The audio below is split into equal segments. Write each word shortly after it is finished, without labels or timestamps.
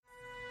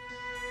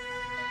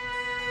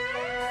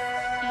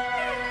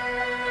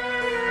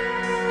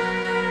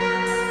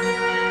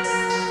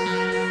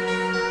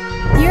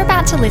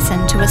about to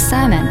listen to a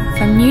sermon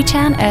from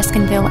Newtown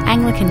Erskineville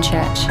Anglican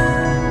Church.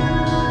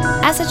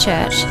 As a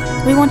church,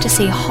 we want to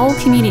see whole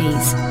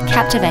communities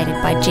captivated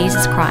by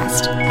Jesus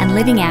Christ and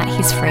living out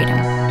his freedom.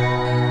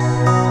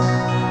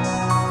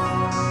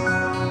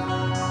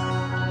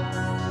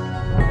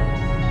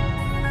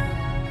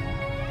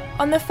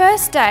 On the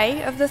first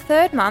day of the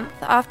 3rd month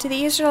after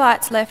the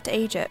Israelites left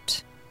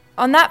Egypt,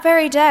 on that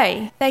very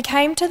day they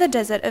came to the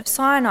desert of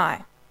Sinai.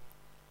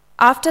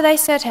 After they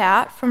set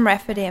out from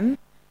Rephidim,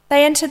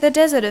 they entered the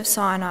desert of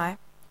Sinai,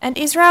 and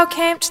Israel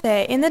camped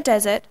there in the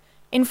desert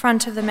in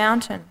front of the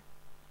mountain.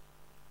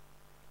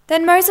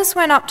 Then Moses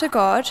went up to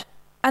God,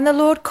 and the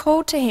Lord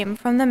called to him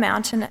from the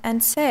mountain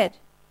and said,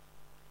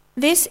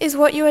 "This is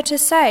what you are to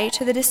say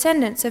to the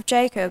descendants of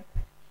Jacob,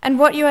 and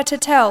what you are to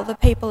tell the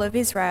people of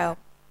Israel.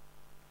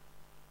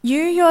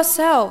 You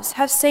yourselves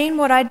have seen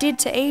what I did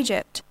to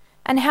Egypt,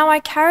 and how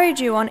I carried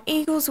you on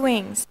eagle's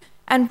wings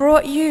and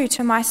brought you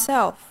to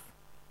myself.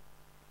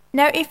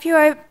 Now if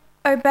you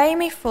obey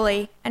me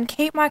fully and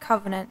keep my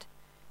covenant,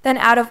 then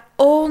out of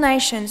all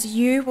nations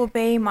you will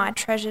be my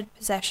treasured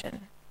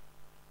possession.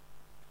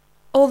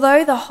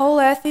 Although the whole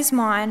earth is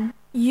mine,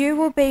 you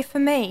will be for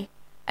me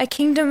a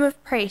kingdom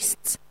of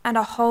priests and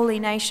a holy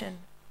nation.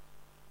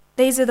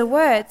 These are the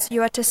words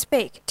you are to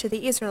speak to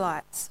the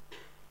Israelites."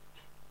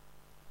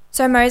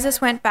 So Moses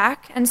went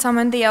back and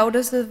summoned the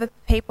elders of the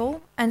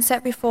people and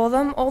set before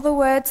them all the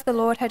words the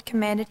Lord had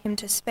commanded him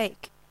to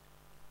speak.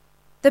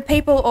 The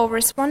people all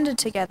responded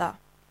together,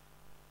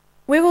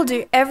 "We will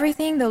do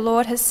everything the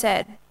Lord has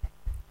said."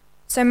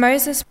 So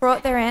Moses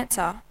brought their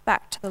answer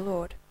back to the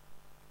Lord.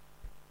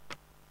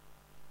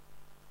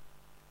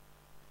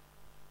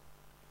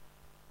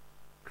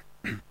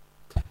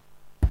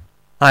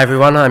 Hi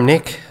everyone, I'm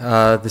Nick.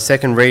 The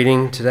second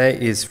reading today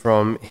is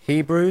from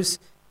Hebrews,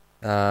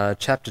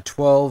 chapter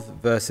 12,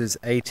 verses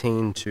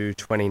 18 to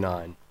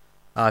 29.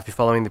 If you're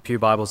following the Pew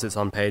Bibles, it's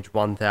on page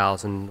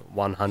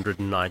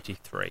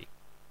 1193.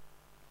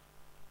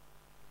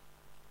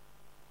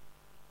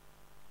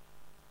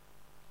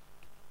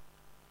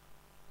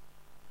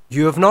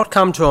 You have not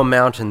come to a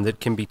mountain that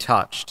can be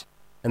touched,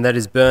 and that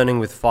is burning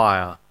with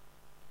fire,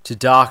 to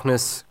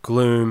darkness,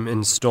 gloom,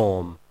 and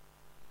storm,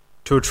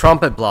 to a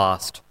trumpet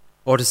blast,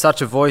 or to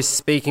such a voice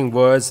speaking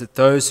words that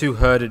those who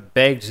heard it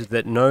begged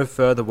that no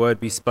further word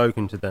be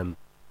spoken to them,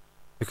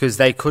 because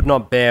they could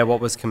not bear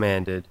what was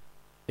commanded.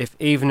 If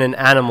even an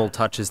animal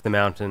touches the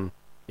mountain,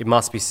 it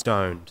must be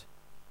stoned.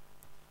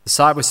 The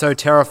sight was so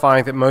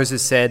terrifying that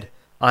Moses said,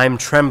 "I am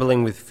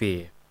trembling with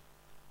fear."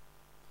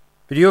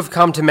 But you have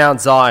come to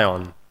Mount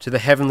Zion, to the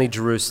heavenly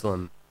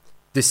Jerusalem,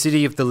 the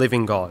city of the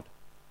living God.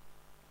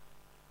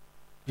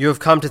 You have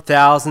come to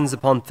thousands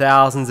upon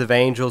thousands of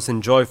angels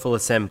in joyful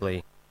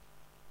assembly,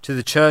 to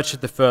the church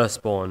of the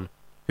firstborn,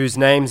 whose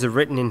names are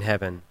written in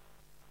heaven.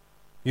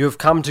 You have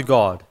come to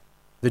God,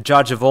 the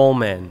judge of all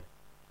men,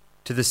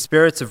 to the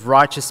spirits of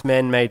righteous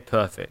men made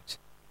perfect,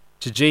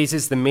 to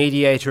Jesus the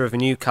mediator of a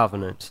new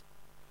covenant,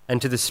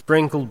 and to the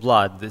sprinkled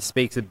blood that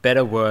speaks a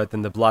better word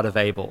than the blood of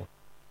Abel.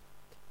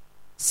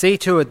 See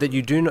to it that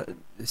you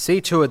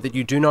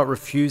do not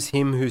refuse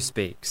him who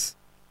speaks.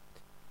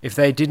 If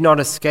they did not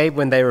escape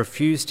when they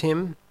refused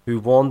him who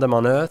warned them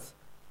on earth,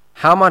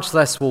 how much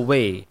less will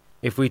we,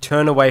 if we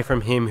turn away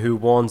from him who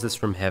warns us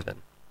from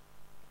heaven?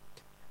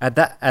 At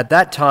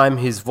that time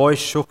his voice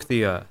shook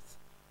the earth.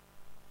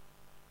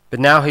 But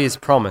now he has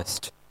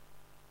promised,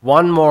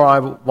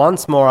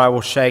 once more I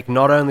will shake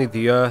not only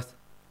the earth,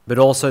 but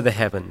also the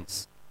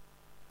heavens.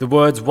 The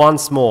words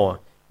 "once more"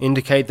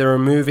 indicate the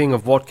removing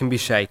of what can be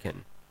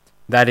shaken,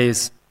 that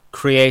is,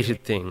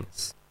 created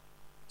things,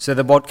 so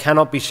that what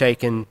cannot be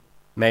shaken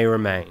may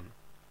remain.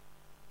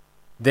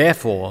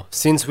 Therefore,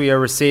 since we are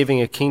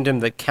receiving a kingdom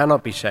that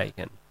cannot be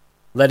shaken,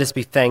 let us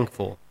be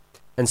thankful,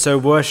 and so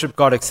worship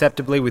God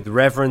acceptably with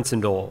reverence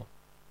and awe,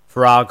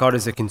 for our God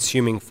is a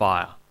consuming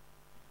fire.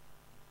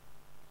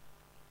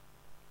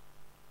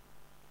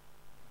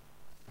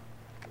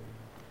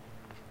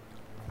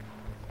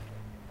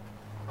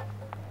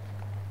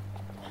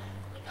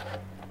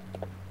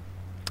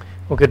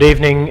 Well, good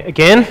evening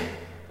again.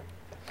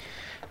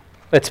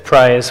 Let's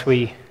pray as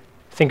we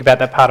think about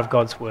that part of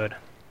God's Word.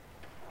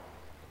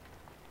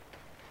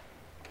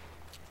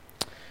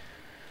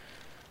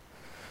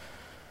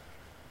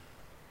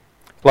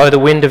 Blow the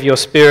wind of your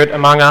Spirit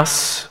among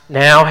us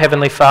now,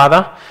 Heavenly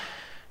Father,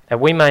 that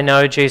we may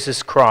know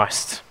Jesus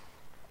Christ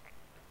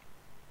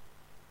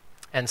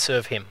and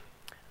serve him.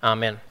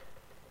 Amen.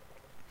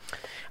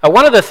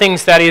 One of the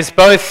things that is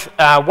both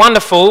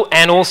wonderful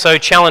and also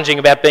challenging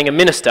about being a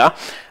minister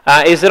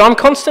is that I'm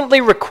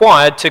constantly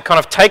required to kind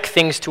of take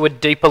things to a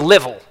deeper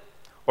level,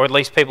 or at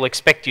least people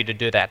expect you to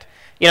do that.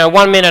 You know,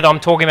 one minute I'm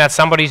talking about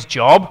somebody's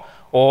job,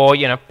 or,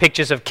 you know,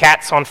 pictures of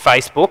cats on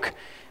Facebook.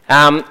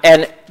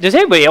 And does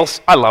anybody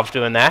else, I love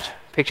doing that,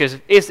 pictures,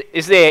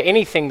 is there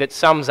anything that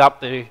sums up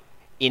the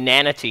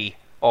inanity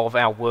of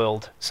our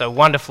world so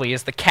wonderfully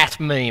as the cat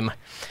meme?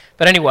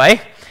 But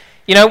anyway,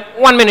 you know,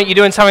 one minute you're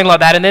doing something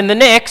like that, and then the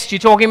next you're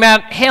talking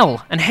about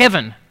hell and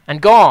heaven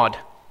and God.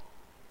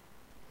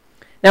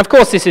 Now, of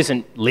course, this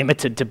isn't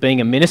limited to being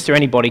a minister.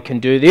 Anybody can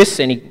do this.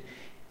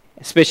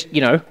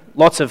 Especially,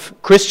 lots of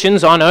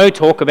Christians I know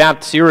talk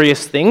about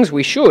serious things.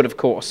 We should, of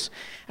course.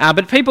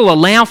 But people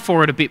allow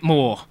for it a bit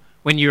more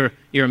when you're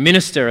a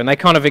minister, and they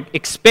kind of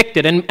expect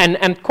it.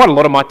 And quite a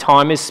lot of my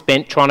time is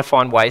spent trying to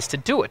find ways to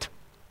do it.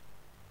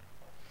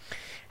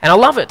 And I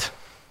love it.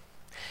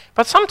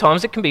 But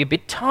sometimes it can be a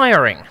bit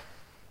tiring.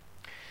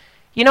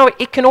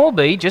 It can all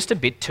be just a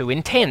bit too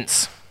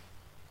intense.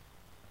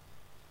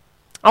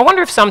 I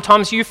wonder if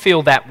sometimes you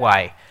feel that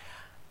way.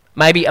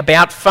 Maybe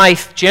about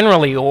faith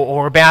generally,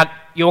 or about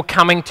your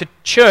coming to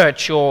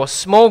church or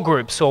small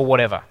groups or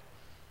whatever.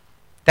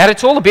 That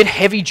it's all a bit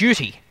heavy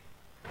duty.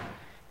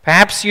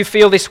 Perhaps you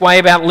feel this way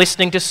about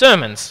listening to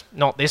sermons.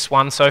 Not this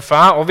one so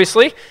far,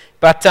 obviously,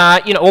 but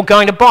or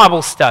going to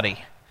Bible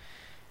study.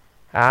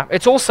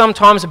 It's all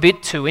sometimes a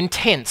bit too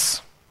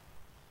intense.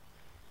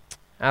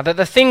 That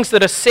the things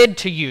that are said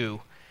to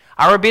you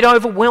are a bit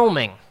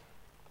overwhelming.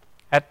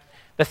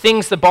 The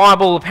things the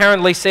Bible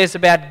apparently says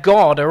about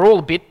God are all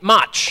a bit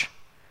much,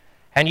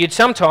 and you'd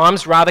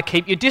sometimes rather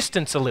keep your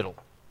distance a little.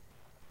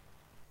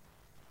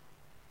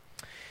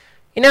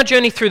 In our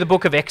journey through the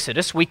book of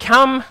Exodus, we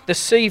come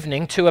this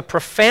evening to a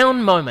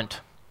profound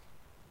moment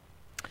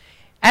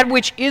at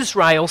which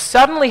Israel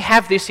suddenly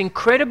have this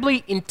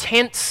incredibly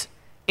intense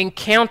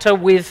encounter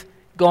with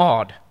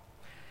God.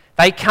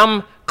 They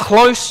come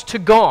close to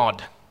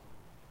God,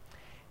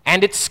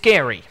 and it's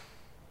scary.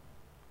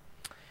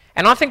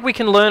 And I think we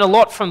can learn a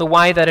lot from the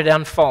way that it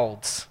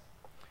unfolds.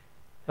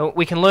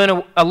 We can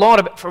learn a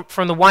lot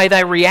from the way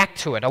they react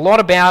to it, a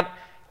lot about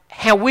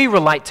how we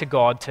relate to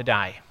God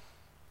today.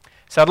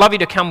 So I'd love you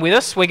to come with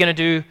us. We're going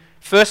to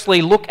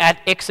firstly look at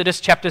Exodus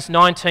chapters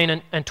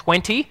 19 and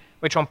 20,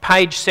 which are on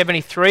page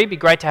 73. It'd be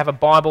great to have a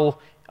Bible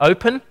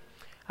open.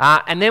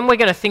 And then we're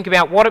going to think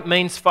about what it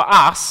means for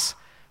us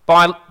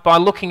by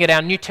looking at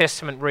our New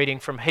Testament reading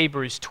from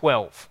Hebrews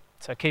 12.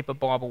 So keep a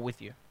Bible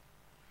with you.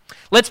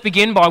 Let's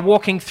begin by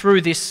walking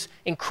through this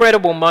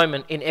incredible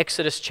moment in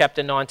Exodus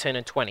chapter 19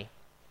 and 20.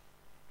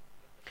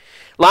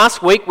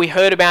 Last week we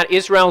heard about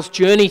Israel's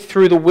journey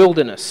through the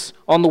wilderness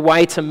on the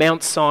way to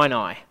Mount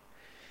Sinai.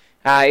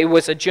 It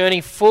was a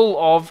journey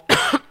full of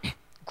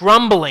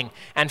grumbling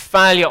and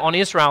failure on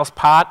Israel's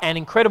part and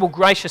incredible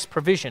gracious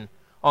provision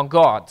on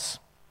God's.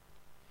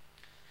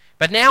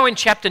 But now in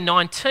chapter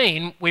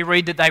 19 we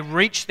read that they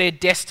reached their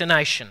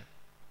destination.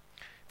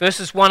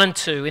 Verses 1 and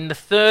 2, in the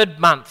 3rd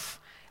month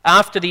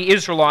after the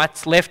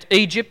Israelites left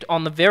Egypt,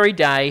 on the very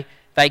day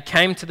they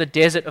came to the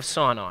desert of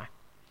Sinai.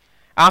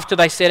 After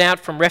they set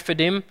out from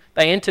Rephidim,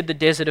 they entered the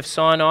desert of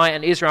Sinai,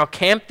 and Israel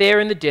camped there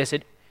in the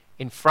desert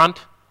in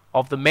front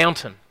of the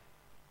mountain.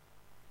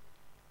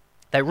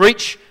 They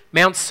reach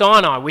Mount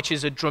Sinai, which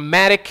is a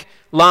dramatic,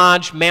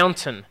 large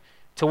mountain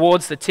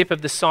towards the tip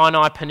of the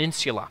Sinai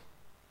Peninsula.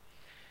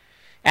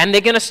 And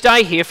they're going to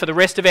stay here for the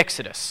rest of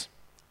Exodus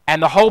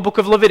and the whole book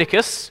of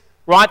Leviticus,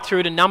 right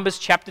through to Numbers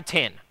chapter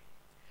 10.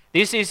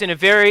 This is, in a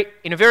very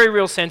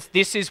real sense,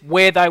 this is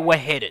where they were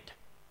headed.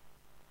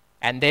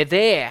 And they're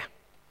there.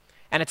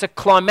 And it's a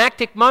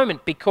climactic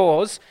moment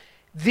because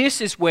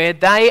this is where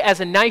they as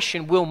a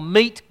nation will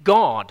meet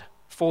God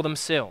for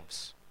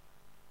themselves.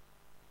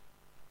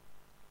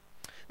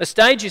 The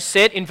stage is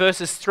set in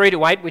verses 3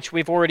 to 8, which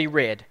we've already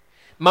read.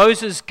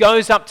 Moses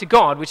goes up to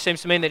God, which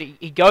seems to mean that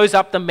he goes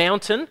up the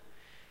mountain,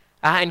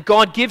 and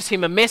God gives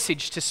him a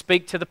message to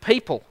speak to the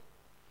people.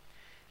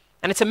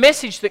 And it's a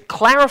message that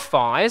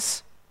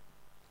clarifies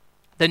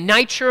the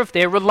nature of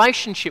their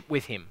relationship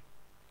with him.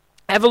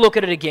 Have a look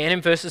at it again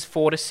in verses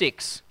 4 to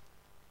 6.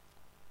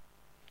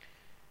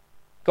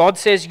 God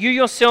says, "You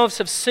yourselves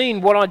have seen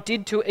what I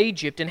did to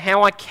Egypt and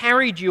how I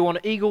carried you on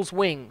eagle's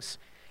wings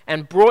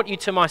and brought you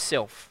to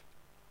myself.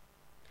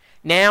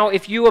 Now,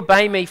 if you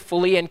obey me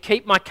fully and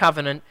keep my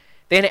covenant,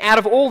 then out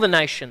of all the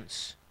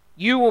nations,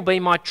 you will be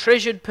my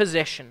treasured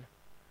possession.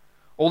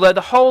 Although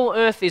the whole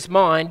earth is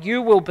mine,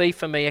 you will be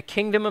for me a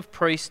kingdom of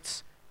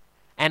priests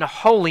and a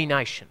holy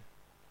nation."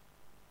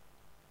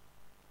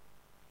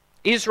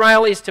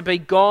 Israel is to be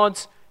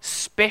God's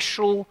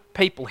special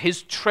people,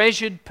 his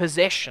treasured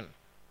possession.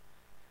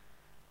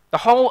 The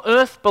whole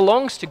earth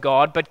belongs to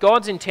God, but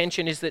God's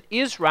intention is that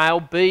Israel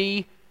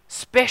be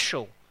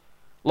special.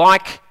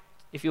 Like,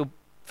 if you'll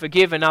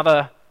forgive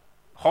another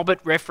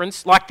Hobbit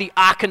reference, like the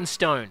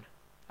Arkenstone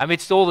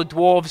amidst all the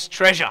dwarves'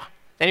 treasure.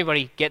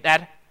 Anybody get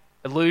that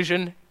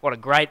illusion? What a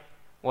great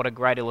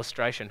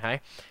illustration,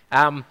 hey?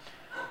 They're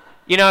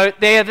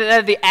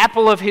the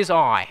apple of his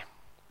eye.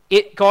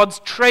 God's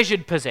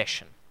treasured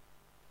possession.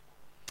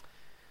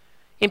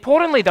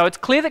 Importantly, though, it's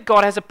clear that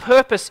God has a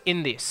purpose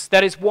in this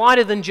that is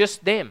wider than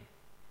just them.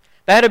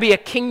 They are to be a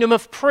kingdom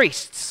of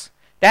priests.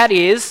 That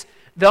is,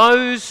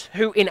 those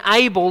who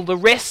enable the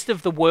rest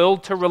of the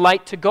world to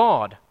relate to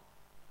God.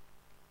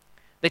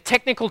 The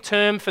technical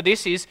term for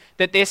this is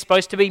that they're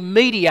supposed to be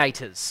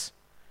mediators.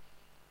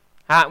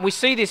 We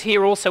see this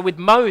here also with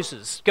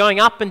Moses. Going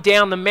up and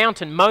down the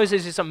mountain,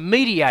 Moses is a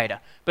mediator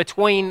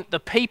between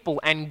the people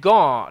and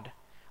God,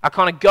 a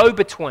kind of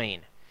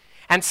go-between.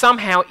 and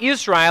somehow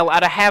Israel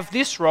are to have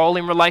this role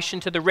in relation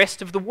to the rest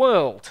of the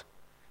world.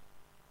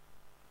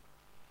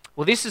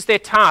 Well, this is their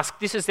task,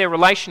 this is their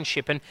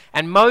relationship,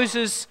 and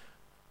Moses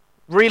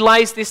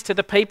relays this to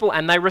the people,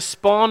 and they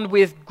respond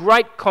with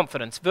great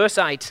confidence. Verse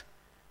 8,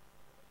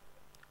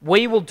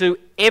 "We will do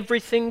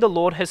everything the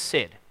Lord has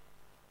said."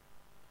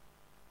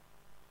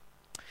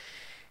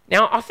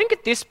 Now, I think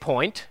at this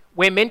point,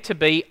 we're meant to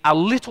be a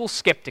little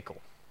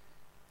skeptical,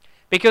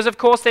 because of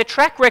course their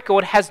track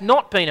record has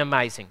not been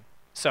amazing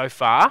so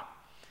far,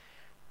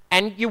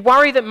 and you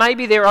worry that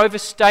maybe they're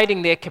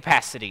overstating their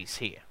capacities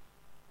here.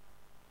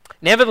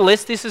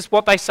 Nevertheless, this is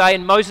what they say,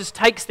 and Moses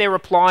takes their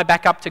reply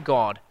back up to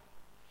God.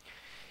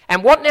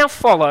 And what now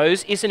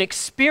follows is an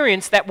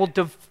experience that will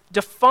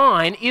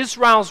define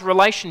Israel's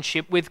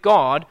relationship with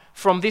God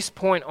from this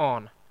point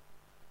on.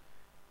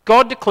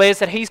 God declares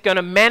that he's going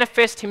to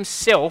manifest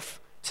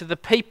himself to the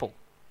people.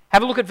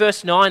 Have a look at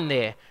verse 9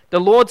 there. "The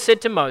Lord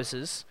said to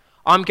Moses,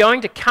 I'm going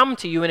to come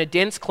to you in a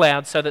dense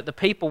cloud so that the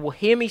people will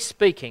hear me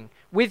speaking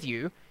with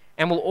you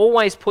and will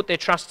always put their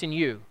trust in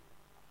you."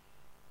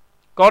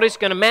 God is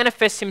going to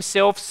manifest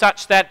himself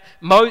such that,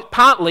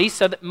 partly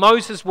so that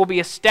Moses will be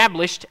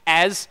established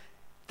as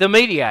the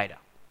mediator.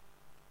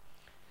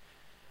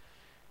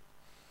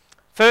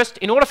 First,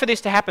 in order for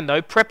this to happen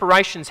though,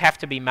 preparations have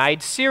to be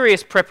made,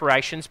 serious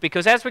preparations,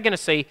 because as we're going to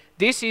see,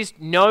 this is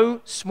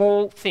no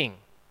small thing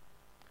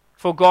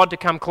for God to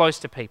come close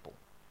to people.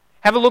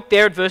 Have a look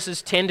there at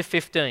verses 10 to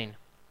 15.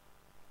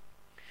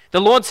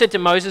 "The Lord said to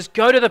Moses,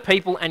 Go to the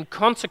people and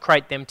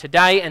consecrate them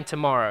today and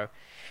tomorrow.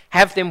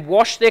 Have them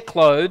wash their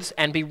clothes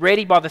and be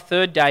ready by the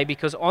third day,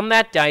 because on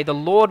that day the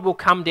Lord will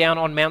come down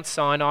on Mount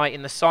Sinai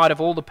in the sight of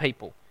all the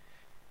people.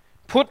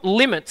 Put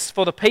limits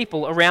for the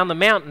people around the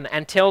mountain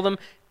and tell them,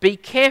 Be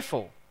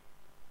careful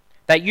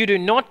that you do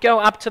not go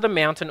up to the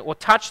mountain or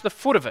touch the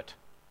foot of it.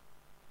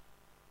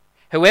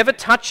 Whoever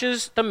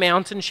touches the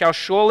mountain shall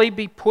surely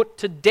be put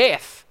to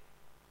death.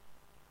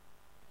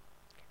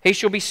 He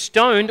shall be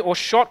stoned or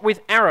shot with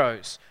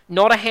arrows.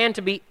 Not a hand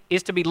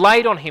is to be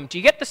laid on him." Do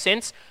you get the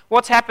sense?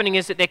 What's happening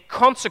is that they're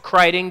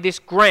consecrating this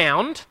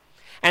ground,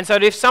 and so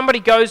that if somebody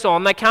goes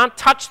on, they can't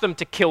touch them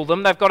to kill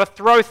them. They've got to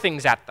throw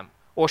things at them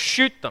or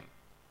shoot them.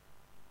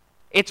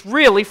 It's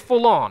really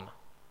full on.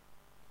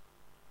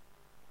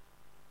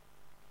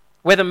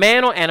 "Whether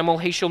man or animal,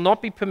 he shall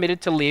not be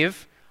permitted to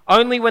live.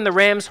 Only when the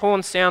ram's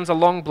horn sounds a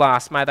long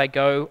blast may they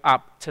go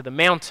up to the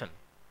mountain."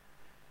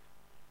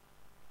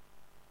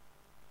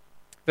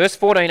 Verse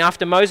 14,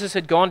 "After Moses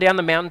had gone down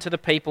the mountain to the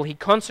people, he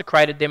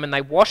consecrated them and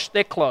they washed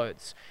their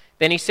clothes.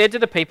 Then he said to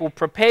the people,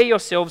 Prepare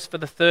yourselves for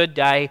the third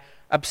day,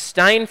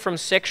 abstain from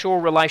sexual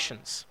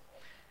relations."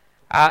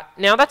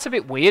 Now that's a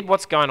bit weird,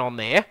 what's going on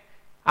there.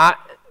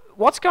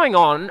 What's going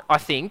on, I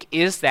think,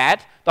 is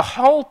that the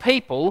whole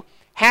people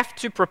have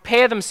to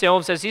prepare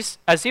themselves as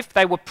if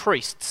they were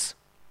priests,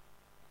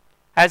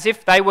 as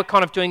if they were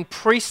kind of doing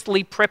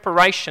priestly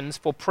preparations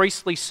for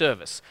priestly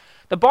service.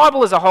 The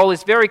Bible as a whole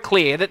is very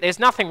clear that there's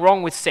nothing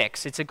wrong with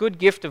sex. It's a good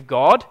gift of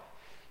God.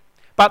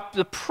 But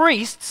the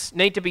priests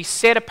need to be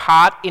set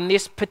apart in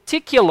this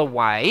particular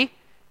way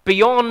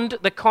beyond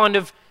the kind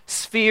of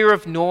sphere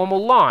of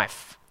normal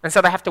life. And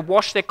so they have to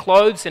wash their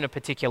clothes in a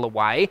particular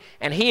way.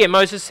 And here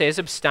Moses says,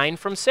 abstain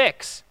from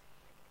sex.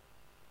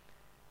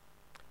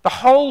 The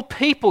whole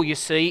people, you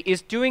see,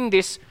 is doing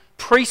this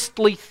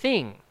priestly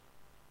thing.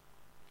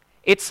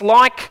 It's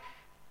like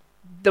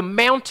the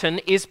mountain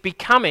is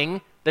becoming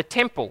the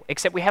temple,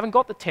 except we haven't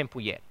got the temple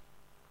yet.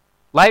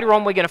 Later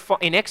on,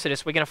 in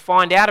Exodus, we're going to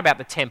find out about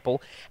the temple,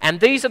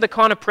 and these are the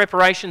kind of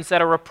preparations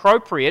that are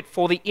appropriate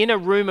for the inner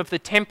room of the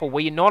temple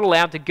where you're not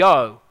allowed to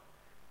go.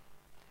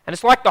 And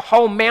it's like the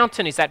whole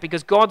mountain is that,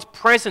 because God's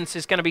presence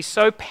is going to be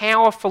so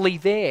powerfully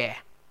there.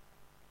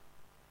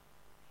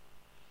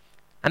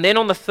 And then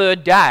on the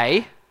third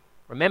day,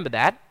 remember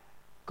that,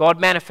 God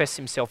manifests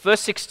himself.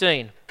 Verse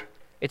 16,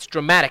 it's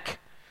dramatic.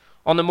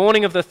 "On the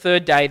morning of the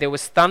third day, there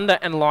was thunder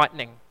and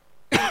lightning,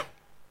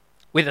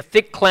 with a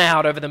thick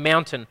cloud over the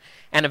mountain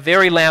and a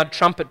very loud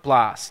trumpet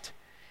blast.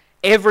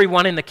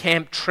 Everyone in the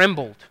camp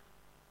trembled.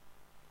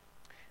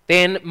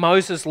 Then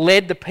Moses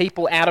led the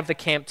people out of the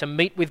camp to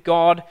meet with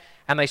God,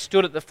 and they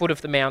stood at the foot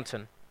of the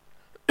mountain.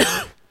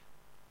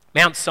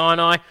 Mount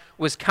Sinai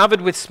was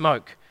covered with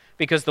smoke,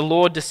 because the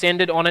Lord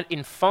descended on it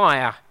in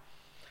fire.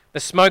 The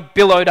smoke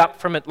billowed up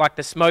from it like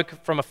the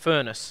smoke from a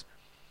furnace.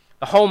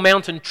 The whole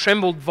mountain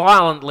trembled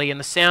violently, and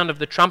the sound of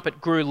the trumpet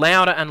grew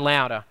louder and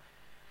louder.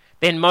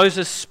 Then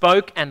Moses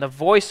spoke, and the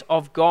voice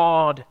of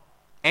God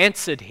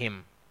answered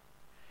him."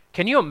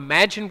 Can you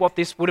imagine what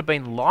this would have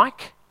been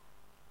like?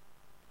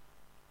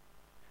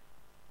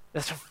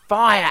 There's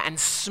fire and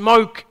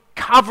smoke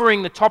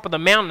covering the top of the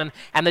mountain,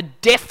 and the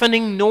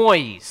deafening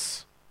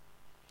noise.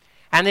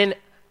 And then,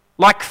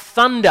 like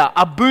thunder,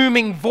 a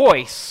booming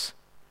voice.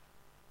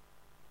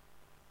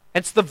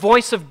 It's the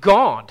voice of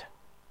God.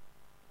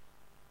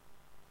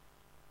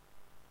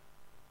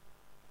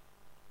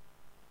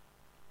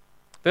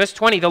 Verse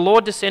 20, "The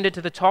Lord descended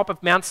to the top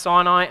of Mount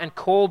Sinai and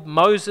called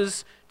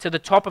Moses to the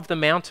top of the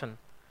mountain.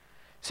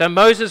 So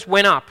Moses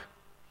went up,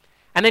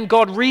 And then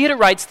God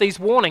reiterates these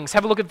warnings.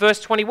 Have a look at verse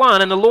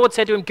 21. And the Lord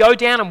said to him, "Go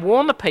down and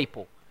warn the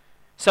people,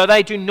 so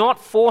they do not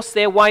force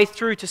their way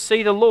through to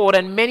see the Lord,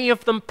 and many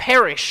of them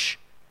perish."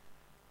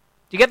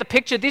 Do you get the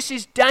picture? This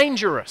is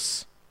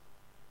dangerous.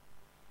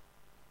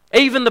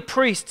 Even the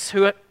priests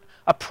who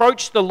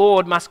approach the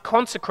Lord must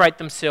consecrate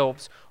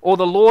themselves, or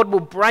the Lord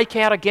will break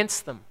out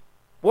against them.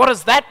 What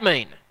does that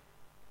mean?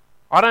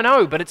 I don't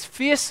know, but it's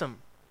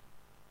fearsome.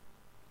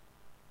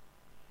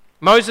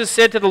 Moses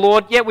said to the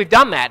Lord, "Yeah, we've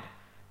done that.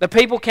 The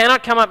people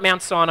cannot come up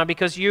Mount Sinai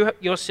because you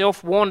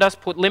yourself warned us,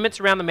 put limits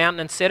around the mountain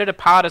and set it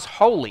apart as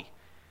holy."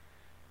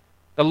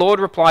 The Lord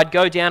replied,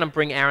 "Go down and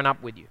bring Aaron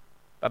up with you.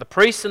 But the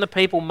priests and the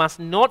people must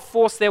not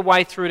force their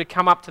way through to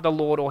come up to the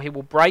Lord, or he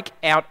will break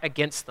out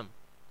against them."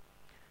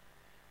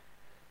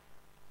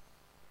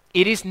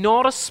 It is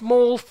not a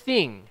small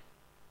thing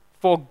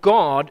for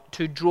God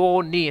to draw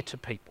near to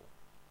people.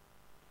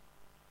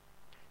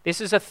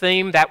 This is a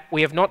theme that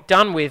we have not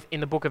done with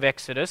in the book of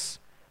Exodus,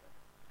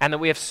 and that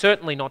we have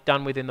certainly not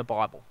done with in the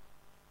Bible.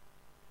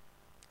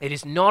 It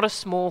is not a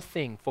small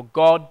thing for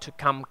God to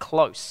come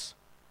close.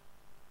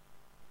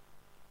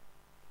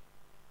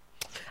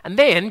 And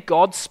then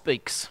God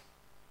speaks.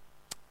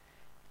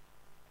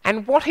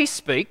 And what he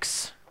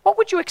speaks, what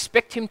would you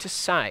expect him to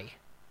say?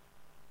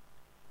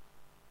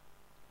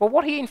 Well,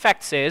 what he in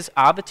fact says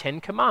are the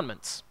 10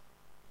 Commandments.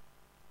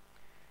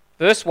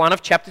 Verse 1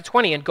 of chapter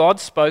 20, "And God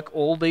spoke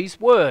all these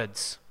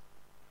words."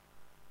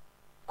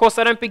 Of course,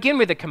 they don't begin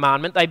with a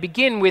commandment, they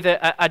begin with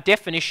a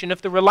definition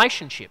of the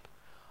relationship.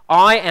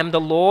 "I am the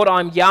Lord,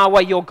 I'm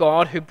Yahweh your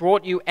God, who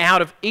brought you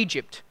out of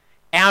Egypt,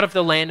 out of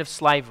the land of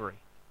slavery."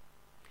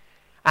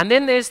 And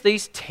then there's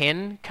these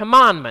 10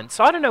 commandments.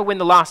 I don't know when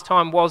the last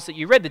time was that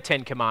you read the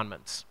 10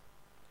 commandments.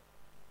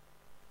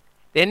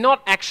 They're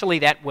not actually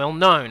that well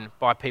known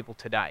by people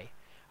today.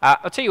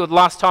 I'll tell you the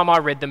last time I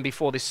read them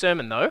before this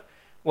sermon, though,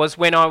 was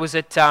when I was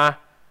at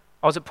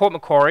Port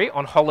Macquarie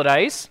on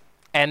holidays,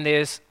 and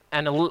there's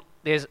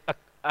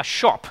a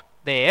shop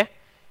there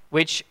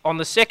which on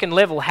the second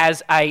level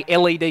has a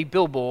LED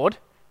billboard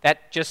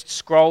that just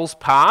scrolls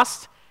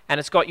past, and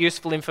it's got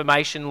useful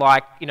information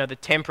like, the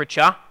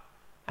temperature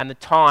and the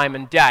time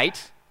and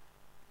date,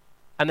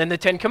 and then the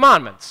 10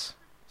 Commandments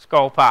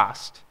scroll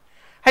past.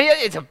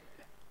 Hey,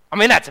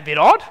 that's a bit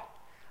odd,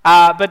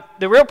 but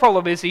the real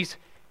problem is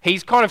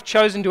he's kind of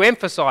chosen to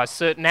emphasize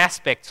certain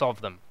aspects of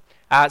them.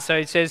 So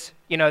it says,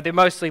 they're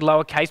mostly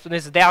lowercase, but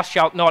there's "thou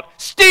shalt not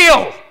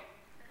steal."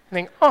 I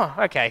think, oh,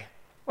 okay,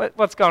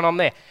 what's going on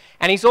there?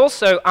 And he's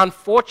also,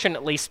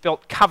 unfortunately,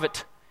 spelt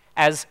covet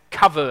as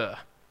cover.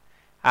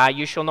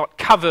 You shall not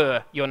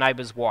cover your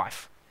neighbour's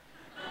wife.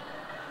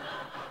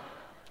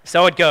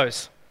 So it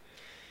goes.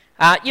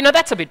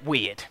 That's a bit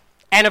weird.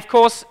 And of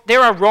course,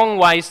 there are wrong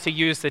ways to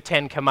use the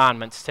 10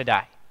 Commandments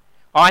today.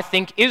 I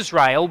think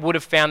Israel would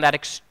have found that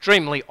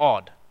extremely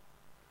odd.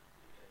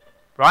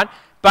 Right?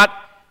 But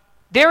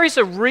there is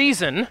a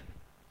reason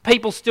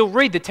people still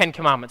read the 10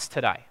 Commandments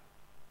today.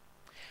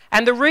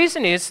 And the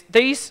reason is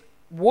these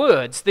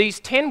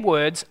 10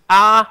 words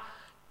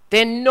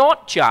they're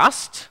not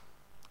just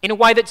in a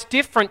way that's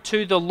different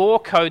to the law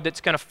code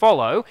that's going to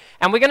follow,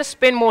 and we're going to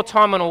spend more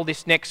time on all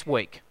this next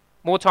week,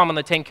 more time on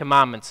the 10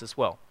 Commandments as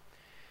well.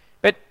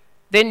 But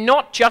they're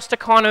not just a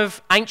kind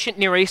of ancient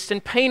Near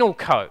Eastern penal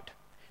code.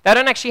 They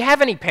don't actually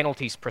have any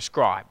penalties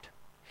prescribed.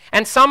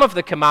 And some of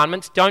the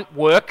commandments don't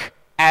work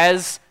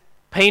as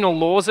penal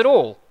laws at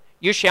all.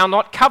 You shall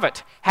not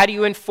covet. How do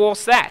you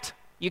enforce that?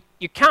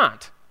 You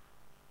can't.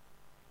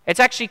 It's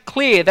actually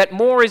clear that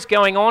more is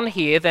going on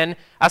here than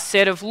a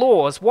set of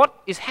laws. What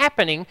is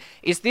happening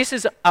is this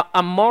is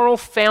a moral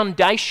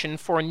foundation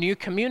for a new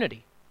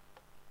community.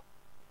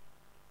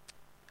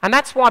 And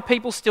that's why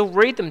people still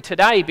read them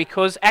today,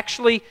 because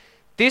actually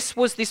this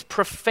was this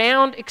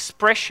profound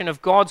expression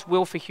of God's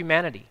will for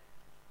humanity.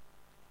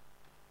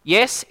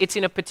 Yes, it's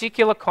in a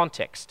particular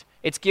context.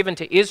 It's given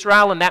to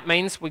Israel, and that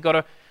means we've got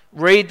to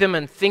read them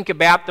and think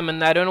about them,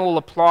 and they don't all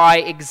apply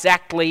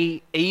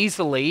exactly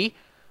easily,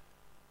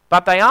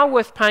 but they are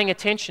worth paying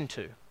attention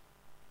to.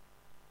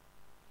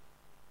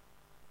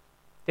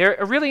 They're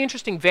a really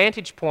interesting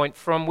vantage point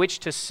from which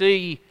to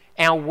see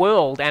our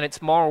world and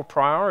its moral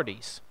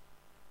priorities.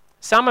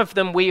 Some of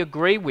them we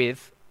agree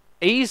with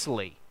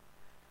easily.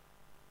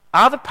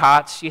 Other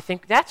parts you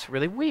think, that's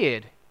really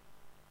weird.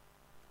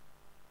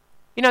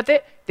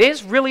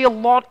 There's really a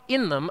lot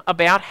in them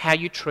about how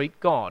you treat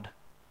God.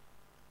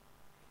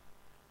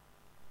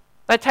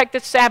 They take the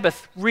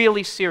Sabbath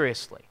really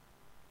seriously.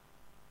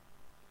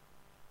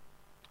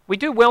 We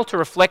do well to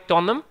reflect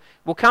on them.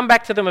 We'll come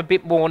back to them a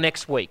bit more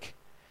next week.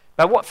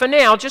 But for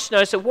now, just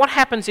notice that what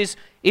happens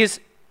is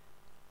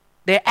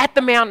they're at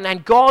the mountain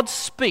and God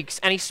speaks,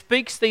 and he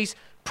speaks these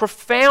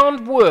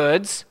profound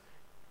words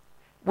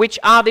which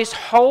are this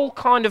whole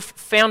kind of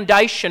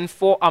foundation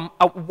for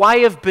a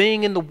way of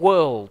being in the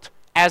world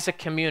as a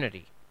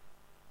community.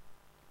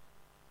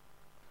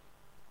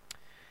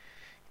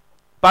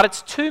 But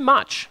it's too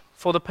much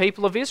for the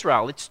people of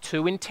Israel. It's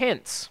too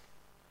intense.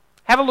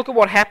 Have a look at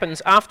what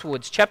happens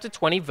afterwards. Chapter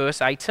 20,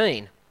 verse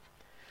 18.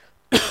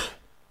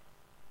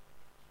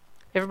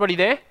 Everybody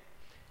there?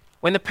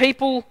 When the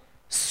people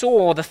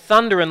saw the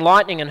thunder and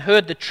lightning and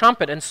heard the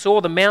trumpet and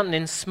saw the mountain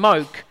in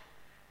smoke,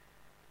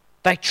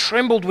 they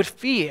trembled with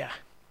fear.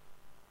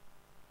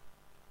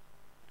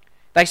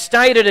 They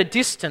stayed at a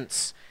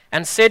distance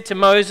and said to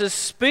Moses,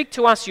 "Speak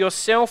to us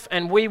yourself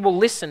and we will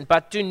listen,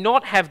 but do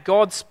not have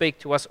God speak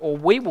to us or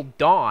we will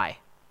die."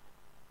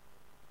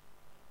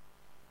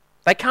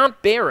 They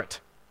can't bear it.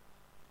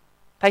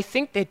 They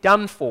think they're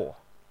done for.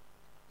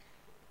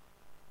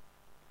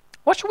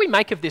 What should we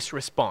make of this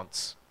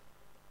response?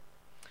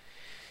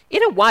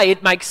 In a way,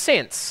 it makes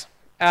sense.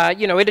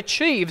 It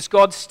achieves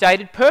God's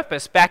stated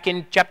purpose back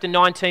in chapter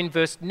 19,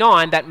 verse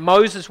 9, that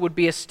Moses would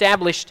be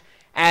established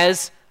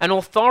as an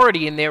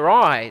authority in their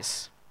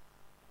eyes.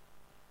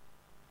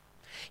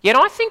 Yet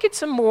I think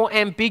it's a more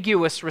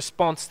ambiguous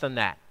response than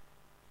that.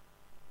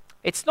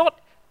 It's not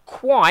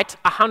quite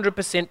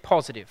 100%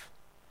 positive.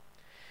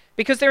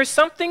 Because there is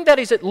something that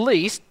is at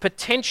least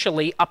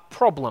potentially a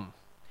problem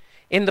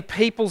in the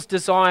people's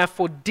desire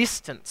for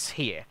distance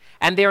here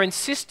and their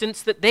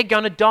insistence that they're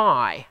going to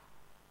die.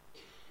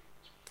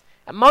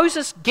 And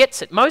Moses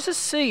gets it. Moses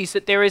sees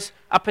that there is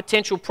a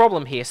potential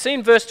problem here. See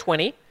in verse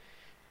 20,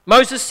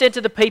 Moses said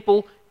to the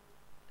people,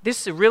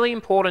 this is a really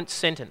important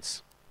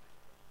sentence.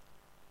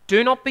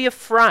 "Do not be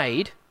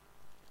afraid.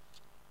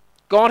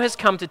 God has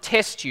come to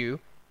test you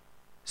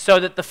so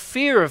that the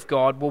fear of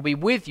God will be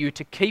with you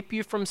to keep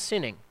you from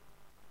sinning."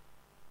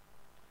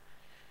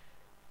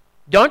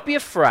 Don't be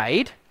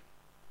afraid.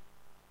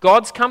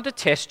 God's come to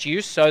test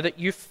you so that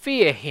you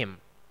fear him.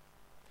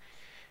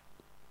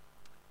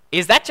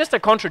 Is that just a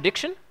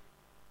contradiction?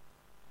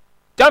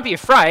 Don't be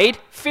afraid,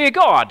 fear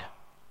God.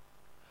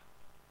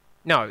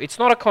 No, it's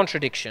not a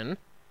contradiction.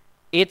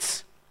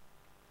 It's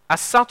a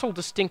subtle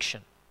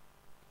distinction.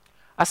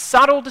 A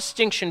subtle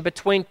distinction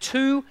between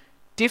two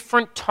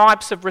different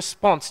types of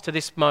response to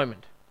this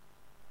moment.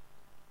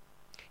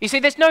 You see,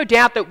 there's no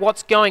doubt that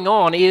what's going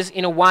on is,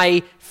 in a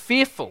way,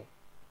 fearful.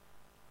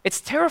 It's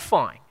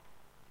terrifying.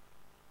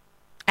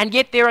 And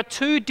yet there are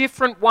two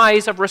different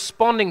ways of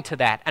responding to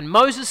that. And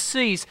Moses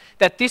sees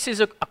that this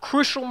is a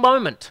crucial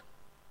moment.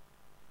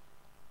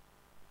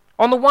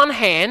 On the one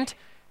hand,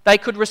 they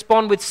could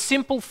respond with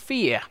simple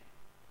fear,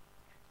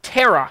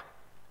 terror,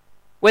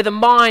 where the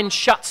mind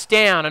shuts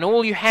down and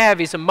all you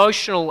have is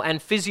emotional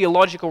and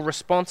physiological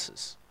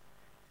responses.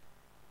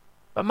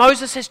 But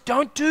Moses says,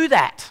 don't do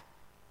that.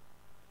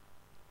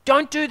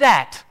 Don't do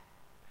that.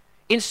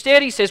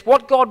 Instead, he says,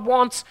 what God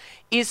wants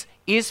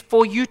is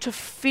for you to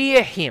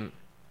fear him.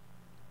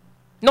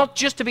 Not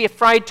just to be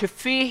afraid, to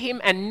fear him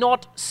and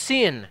not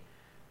sin.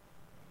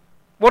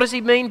 What does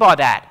he mean by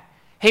that?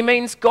 He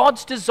means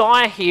God's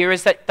desire here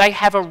is that they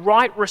have a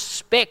right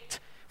respect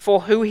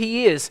for who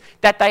he is,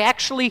 that they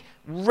actually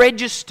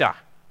register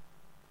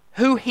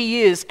who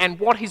he is and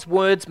what his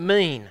words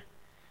mean.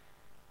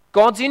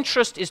 God's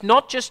interest is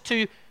not just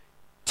to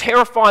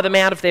terrify them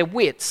out of their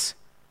wits,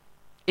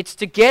 it's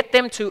to get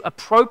them to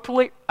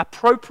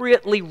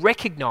appropriately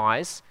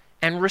recognize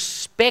and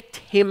respect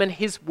him and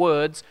his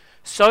words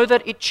so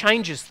that it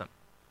changes them,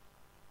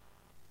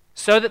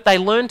 so that they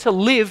learn to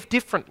live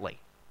differently.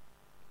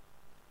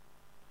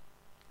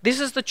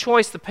 This is the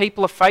choice the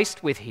people are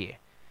faced with here,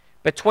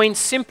 between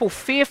simple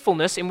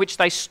fearfulness in which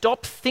they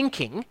stop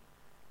thinking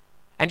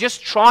and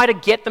just try to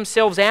get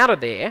themselves out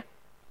of there,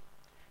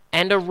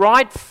 and a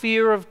right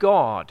fear of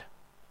God,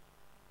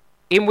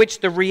 in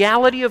which the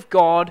reality of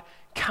God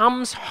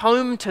comes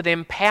home to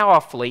them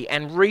powerfully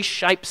and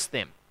reshapes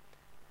them.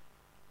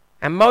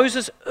 And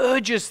Moses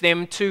urges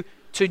them to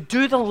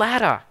do the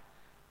latter,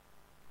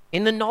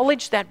 in the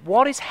knowledge that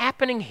what is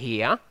happening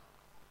here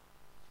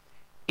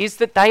is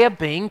that they are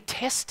being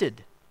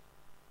tested.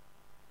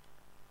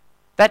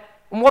 That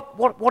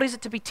what is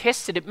it to be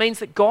tested? It means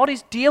that God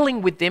is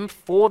dealing with them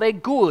for their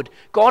good.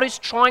 God is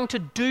trying to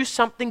do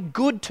something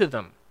good to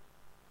them.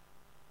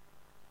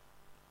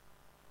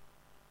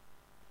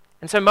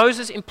 And so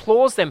Moses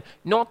implores them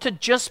not to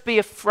just be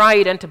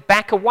afraid and to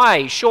back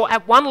away. Sure,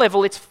 at one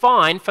level it's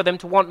fine for them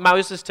to want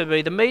Moses to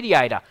be the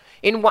mediator.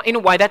 In a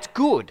way that's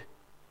good.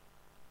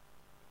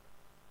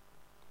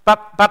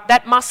 But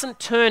that mustn't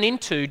turn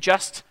into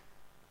just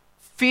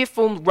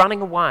fearful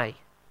running away.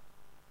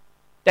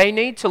 They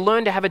need to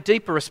learn to have a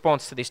deeper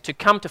response to this, to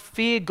come to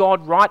fear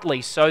God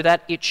rightly so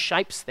that it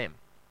shapes them.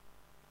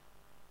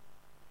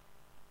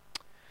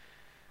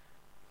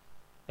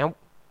 Now,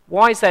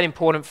 why is that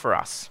important for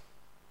us?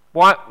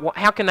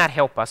 How can that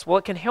help us? Well,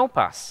 it can help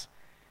us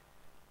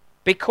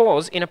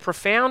because in a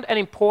profound and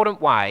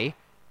important way,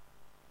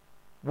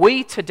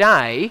 we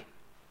today,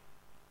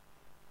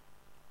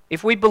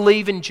 if we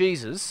believe in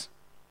Jesus,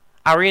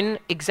 are in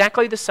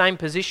exactly the same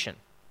position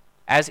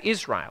as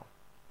Israel.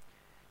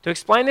 To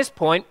explain this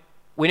point,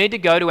 we need to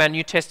go to our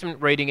New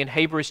Testament reading in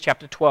Hebrews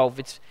chapter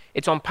 12.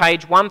 It's on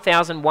page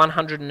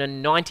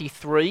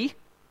 1193. I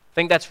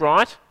think that's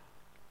right.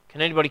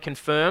 Can anybody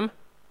confirm?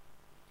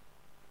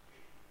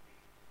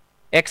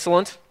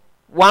 Excellent.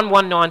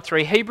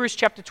 1193, Hebrews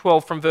chapter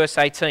 12 from verse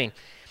 18.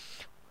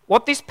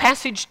 What this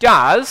passage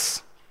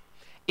does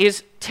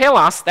is tell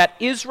us that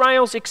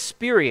Israel's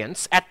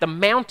experience at the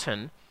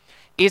mountain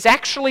is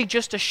actually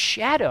just a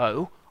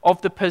shadow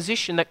of the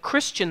position that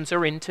Christians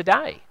are in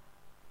today.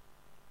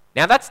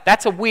 Now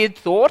that's a weird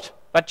thought,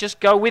 but just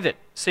go with it.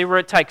 See where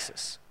it takes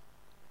us.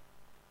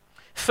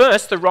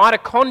 First, the writer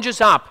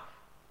conjures up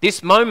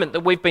this moment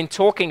that we've been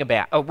thinking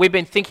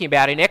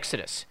about in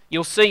Exodus.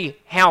 You'll see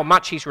how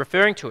much he's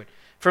referring to it.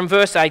 From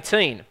verse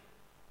 18,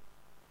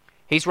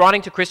 he's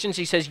writing to Christians,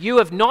 he says, "You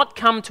have not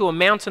come to a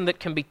mountain that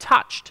can be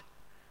touched,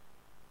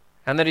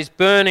 and that is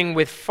burning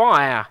with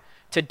fire,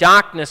 to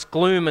darkness,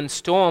 gloom, and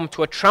storm,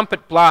 to a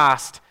trumpet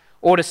blast,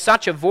 or to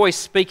such a voice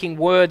speaking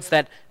words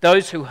that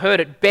those who heard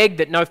it begged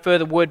that no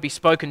further word be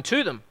spoken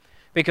to them,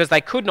 because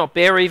they could not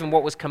bear even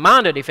what was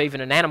commanded. If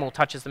even an animal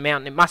touches the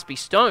mountain, it must be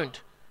stoned."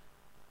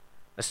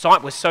 The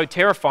sight was so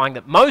terrifying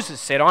that Moses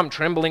said, "I'm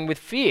trembling with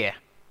fear."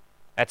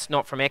 That's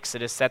not from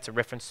Exodus, that's a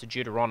reference to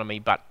Deuteronomy,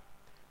 but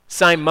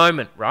same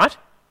moment, right?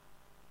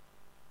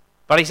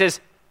 But he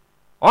says,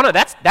 "Oh no,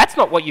 that's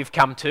not what you've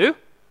come to.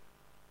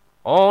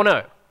 Oh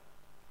no,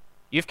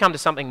 you've come to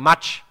something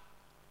much,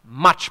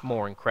 much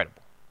more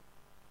incredible."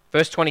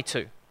 Verse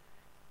 22,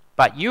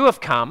 "But you have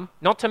come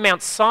not to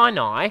Mount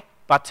Sinai,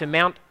 but to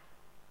Mount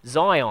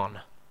Zion,"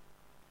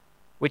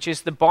 which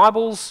is the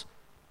Bible's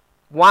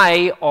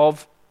way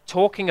of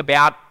talking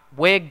about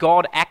where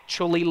God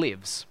actually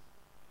lives.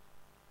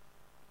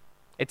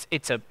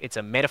 It's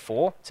a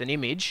metaphor, it's an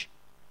image,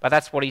 but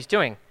that's what he's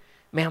doing.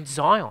 Mount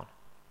Zion.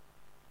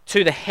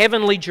 "To the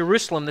heavenly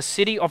Jerusalem, the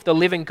city of the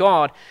living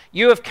God.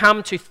 You have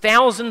come to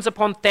thousands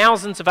upon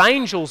thousands of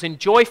angels in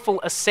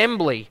joyful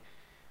assembly.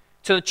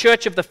 To the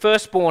church of the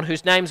firstborn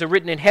whose names are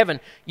written in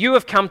heaven. You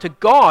have come to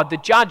God, the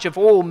judge of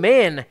all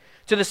men.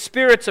 To the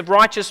spirits of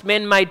righteous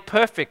men made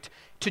perfect.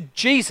 To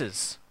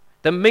Jesus,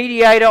 the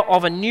mediator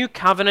of a new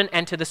covenant,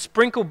 and to the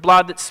sprinkled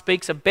blood that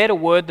speaks a better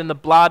word than the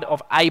blood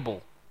of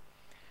Abel."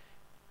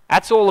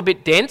 That's all a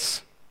bit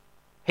dense.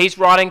 He's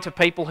writing to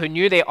people who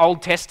knew their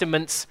Old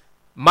Testaments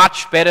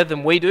much better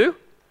than we do.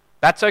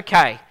 That's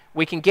okay.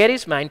 We can get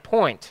his main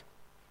point.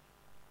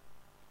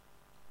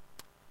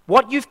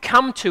 What you've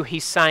come to,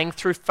 he's saying,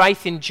 through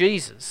faith in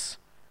Jesus,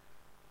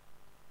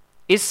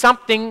 is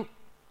something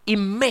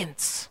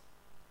immense.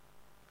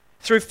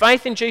 Through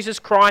faith in Jesus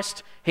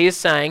Christ, he is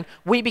saying,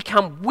 we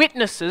become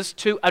witnesses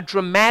to a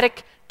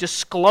dramatic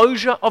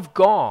disclosure of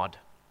God.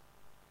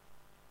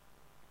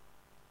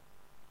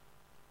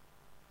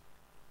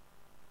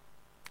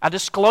 A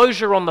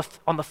disclosure on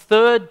the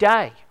third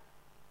day.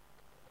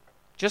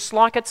 Just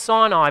like at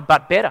Sinai,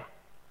 but better.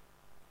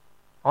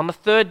 On the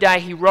third day,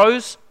 he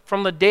rose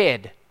from the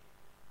dead.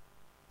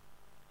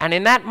 And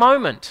in that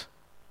moment,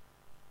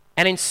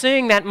 and in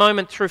seeing that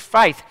moment through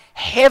faith,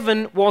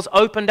 heaven was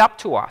opened up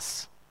to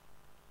us.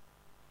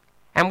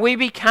 And we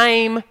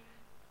became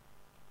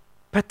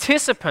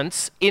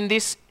participants in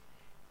this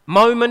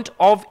moment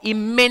of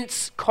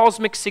immense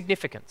cosmic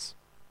significance,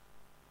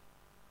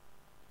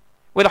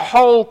 where the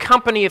whole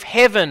company of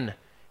heaven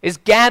is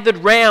gathered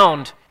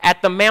round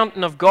at the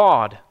mountain of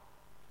God.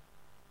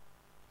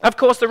 Of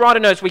course, the writer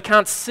knows we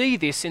can't see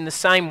this in the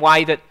same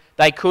way that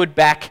they could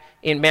back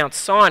in Mount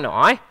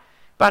Sinai,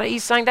 but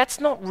he's saying that's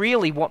not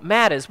really what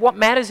matters. What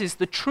matters is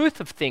the truth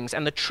of things,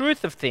 and the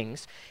truth of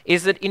things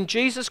is that in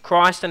Jesus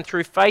Christ and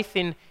through faith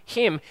in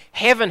him,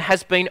 heaven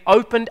has been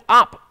opened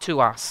up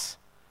to us.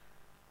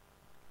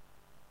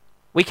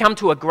 We come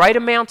to a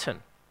greater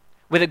mountain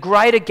with a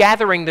greater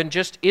gathering than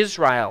just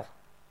Israel,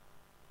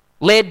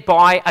 led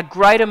by a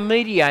greater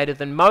mediator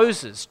than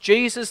Moses,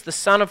 Jesus, the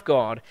Son of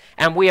God,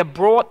 and we are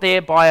brought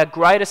there by a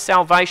greater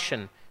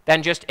salvation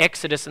than just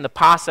Exodus and the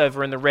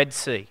Passover and the Red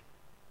Sea.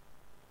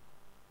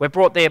 We're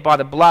brought there by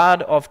the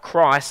blood of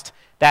Christ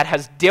that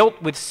has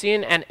dealt with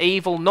sin and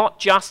evil, not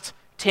just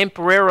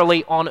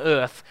temporarily on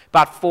earth,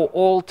 but for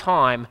all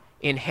time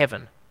in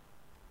heaven.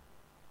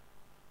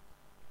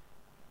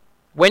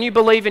 When you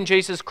believe in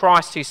Jesus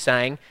Christ, he's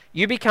saying,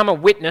 you become a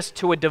witness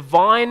to a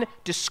divine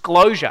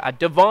disclosure, a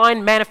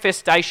divine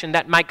manifestation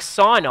that makes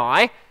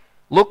Sinai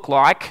look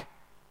like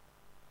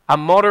a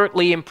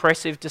moderately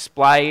impressive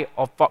display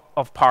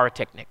of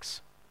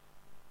pyrotechnics.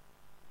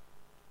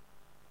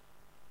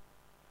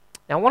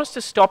 Now, I want us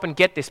to stop and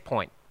get this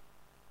point,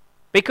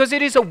 because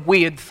it is a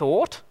weird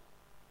thought,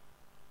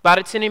 but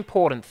it's an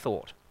important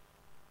thought.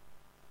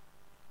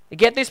 You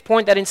get this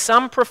point that in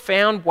some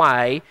profound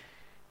way,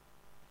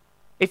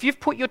 if you've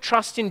put your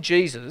trust in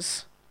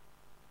Jesus,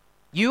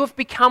 you have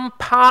become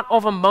part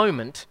of a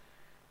moment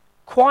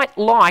quite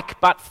like,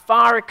 but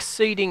far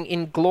exceeding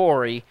in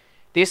glory,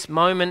 this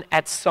moment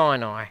at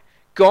Sinai.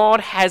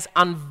 God has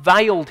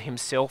unveiled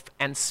himself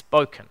and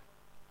spoken.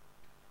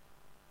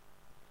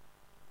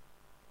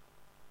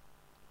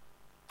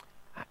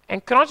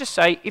 And can I just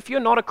say, if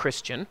you're not a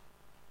Christian,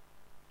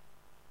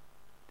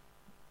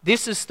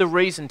 this is the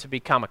reason to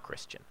become a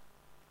Christian.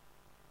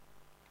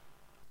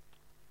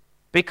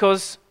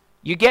 Because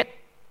you get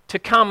to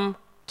come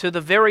to the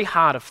very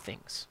heart of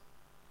things.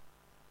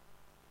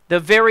 The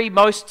very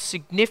most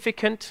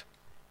significant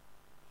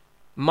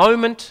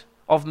moment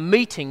of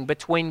meeting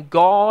between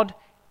God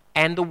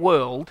and the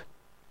world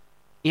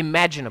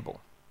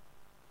imaginable.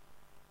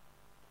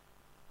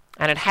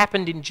 And it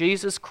happened in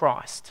Jesus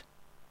Christ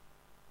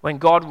when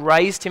God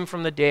raised him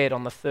from the dead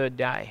on the third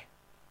day.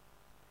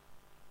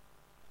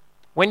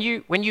 When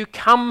you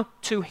come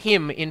to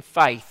him in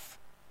faith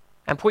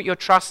and put your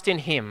trust in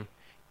him,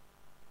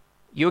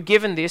 you're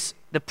given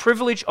the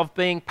privilege of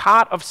being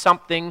part of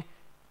something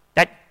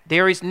that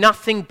there is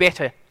nothing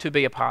better to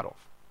be a part of.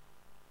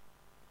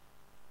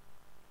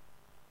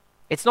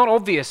 It's not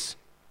obvious.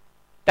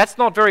 That's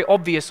not very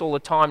obvious all the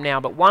time now,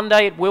 but one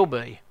day it will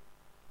be.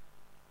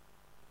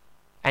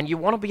 And you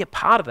want to be a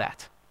part of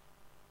that.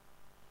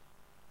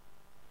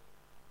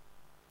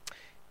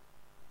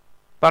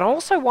 But I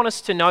also want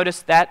us to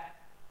notice that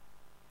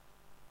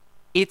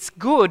it's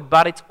good,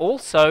 but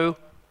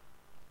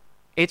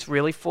it's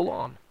really full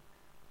on.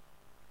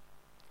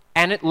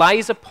 And it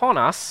lays upon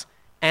us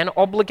an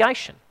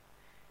obligation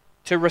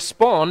to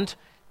respond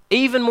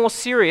even more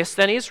serious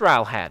than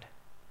Israel had.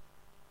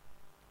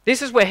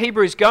 This is where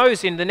Hebrews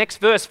goes in the next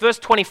verse, verse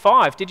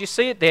 25. Did you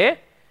see it there?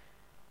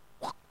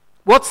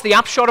 What's the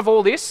upshot of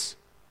all this?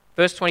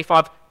 Verse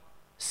 25,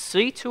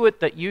 see to it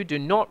that you do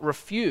not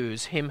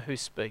refuse him who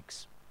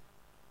speaks.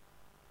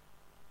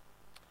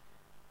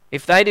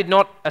 If they did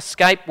not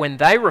escape when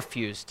they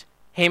refused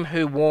him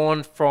who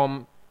warned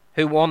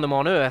them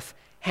on earth,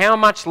 how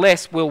much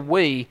less will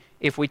we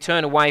if we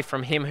turn away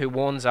from him who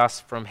warns us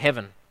from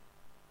heaven?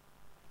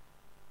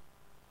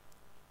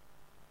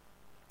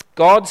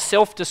 God's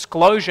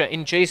self-disclosure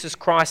in Jesus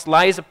Christ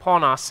lays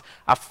upon us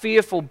a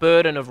fearful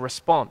burden of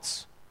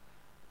response.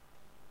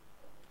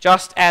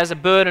 Just as a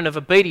burden of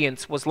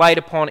obedience was laid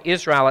upon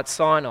Israel at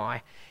Sinai.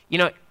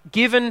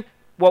 Given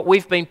what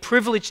we've been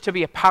privileged to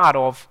be a part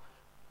of,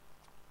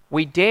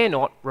 we dare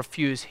not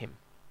refuse him.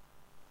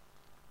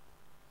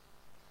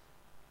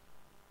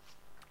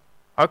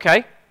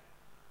 Okay,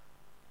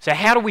 so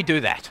how do we do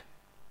that?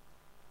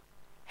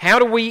 How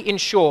do we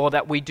ensure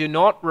that we do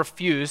not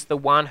refuse the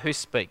one who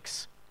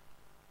speaks?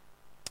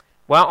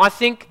 Well, I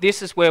think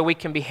this is where we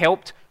can be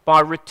helped by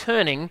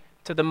returning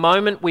to the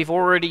moment we've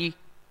already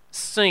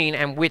seen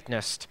and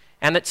witnessed,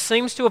 and that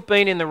seems to have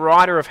been in the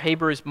writer of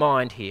Hebrews'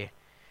 mind here.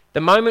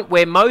 The moment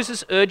where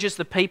Moses urges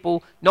the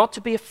people not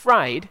to be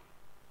afraid,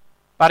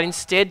 but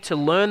instead to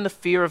learn the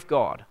fear of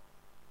God.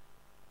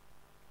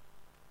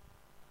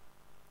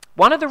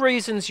 One of the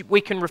reasons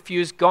we can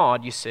refuse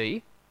God, you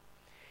see,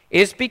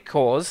 is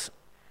because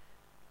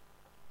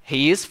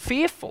he is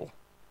fearful.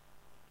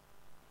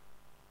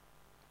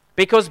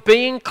 Because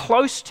being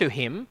close to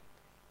him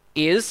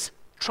is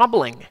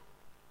troubling,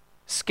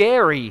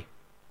 scary,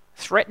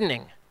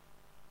 threatening.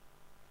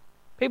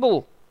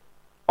 People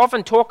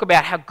often talk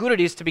about how good it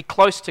is to be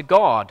close to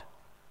God.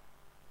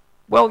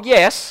 Well,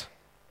 yes,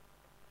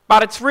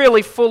 but it's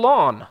really full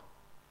on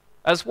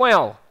as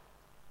well.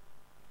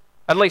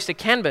 At least it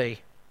can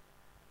be.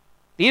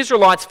 The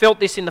Israelites felt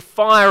this in the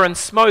fire and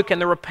smoke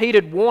and the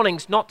repeated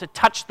warnings not to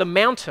touch the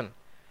mountain.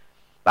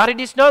 But it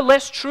is no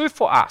less true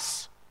for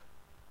us.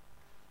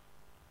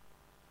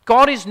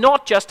 God is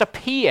not just a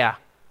peer,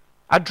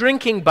 a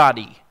drinking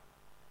buddy,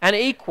 an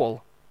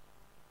equal.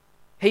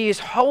 He is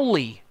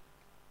holy.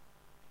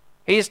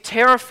 He is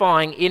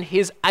terrifying in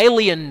his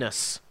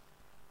alienness.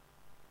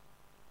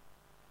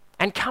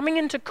 And coming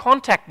into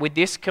contact with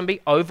this can be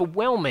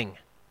overwhelming.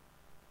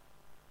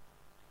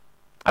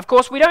 Of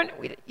course, we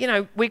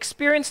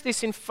experience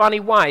this in funny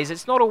ways.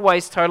 It's not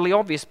always totally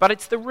obvious, but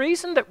it's the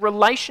reason that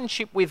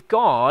relationship with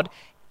God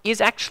is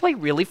actually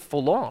really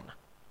full on.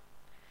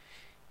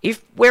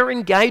 If we're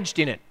engaged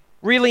in it,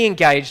 really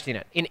engaged in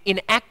it,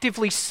 in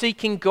actively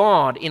seeking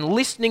God, in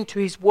listening to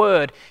his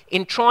word,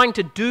 in trying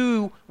to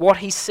do what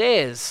he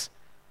says,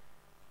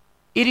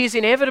 it is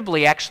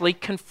inevitably actually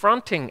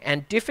confronting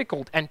and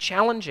difficult and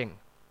challenging.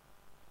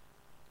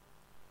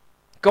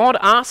 God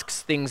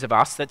asks things of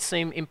us that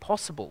seem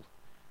impossible,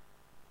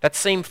 that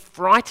seem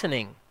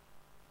frightening.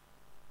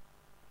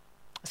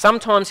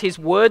 Sometimes his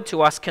word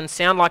to us can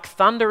sound like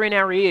thunder in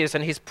our ears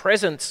and his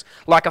presence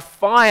like a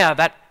fire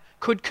that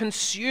could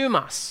consume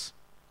us,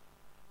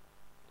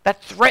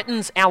 that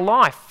threatens our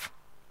life.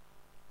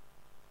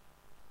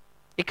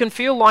 It can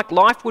feel like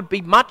life would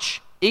be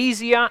much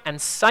easier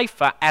and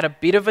safer at a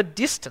bit of a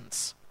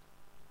distance.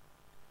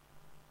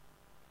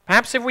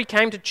 Perhaps if we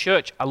came to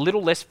church a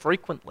little less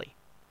frequently.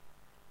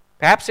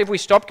 Perhaps if we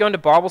stopped going to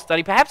Bible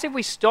study. Perhaps if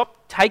we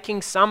stopped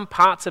taking some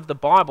parts of the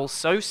Bible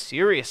so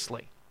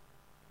seriously.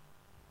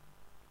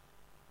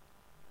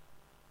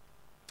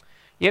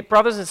 Yet,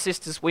 brothers and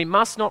sisters, we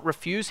must not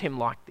refuse him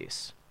like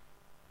this.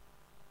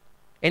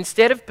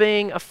 Instead of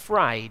being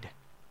afraid,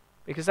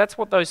 because that's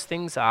what those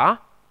things are,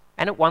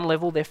 and at one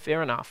level they're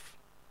fair enough.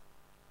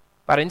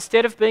 But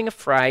instead of being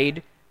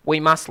afraid, we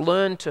must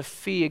learn to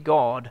fear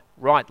God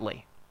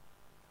rightly.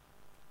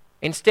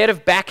 Instead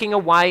of backing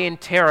away in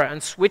terror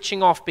and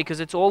switching off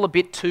because it's all a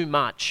bit too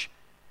much,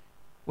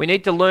 we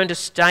need to learn to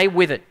stay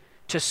with it,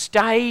 to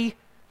stay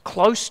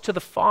close to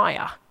the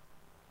fire,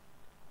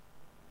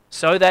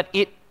 so that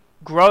it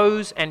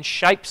grows and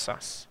shapes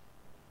us.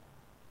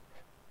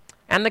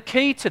 And the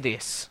key to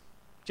this,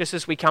 just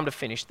as we come to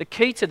finish, the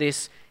key to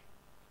this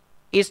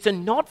is to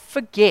not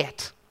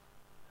forget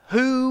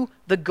who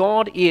the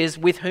God is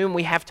with whom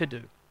we have to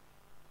do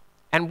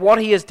and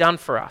what he has done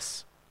for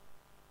us.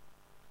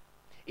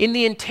 In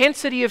the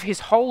intensity of his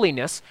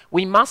holiness,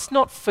 we must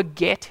not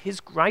forget his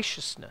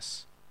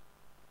graciousness.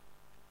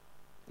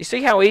 You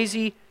see how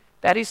easy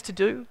that is to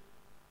do?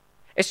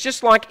 It's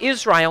just like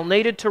Israel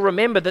needed to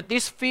remember that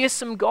this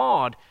fearsome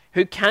God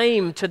who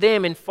came to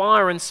them in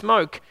fire and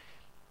smoke,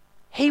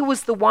 he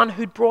was the one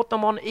who'd brought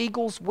them on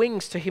eagle's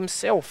wings to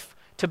himself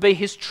to be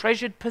his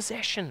treasured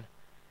possession,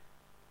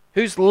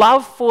 whose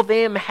love for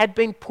them had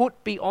been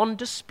put beyond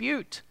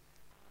dispute.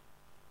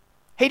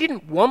 He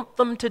didn't want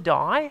them to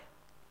die.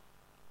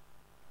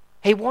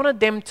 He wanted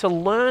them to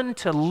learn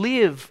to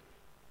live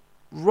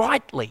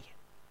rightly.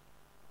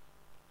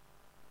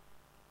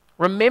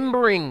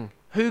 Remembering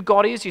who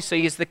God is, you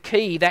see, is the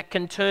key that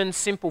can turn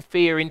simple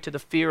fear into the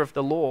fear of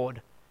the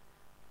Lord.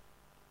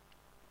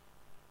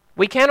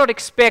 We cannot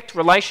expect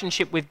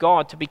relationship with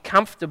God to be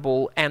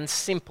comfortable and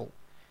simple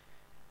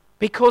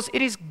because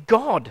it is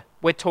God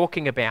we're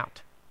talking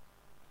about.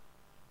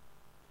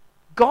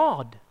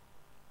 God.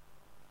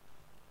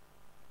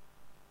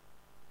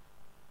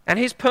 And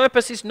his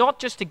purpose is not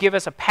just to give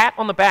us a pat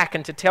on the back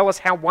and to tell us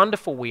how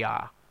wonderful we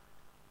are.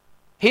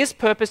 His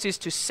purpose is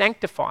to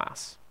sanctify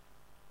us,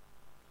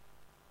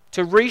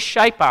 to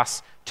reshape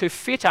us, to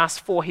fit us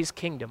for his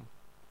kingdom.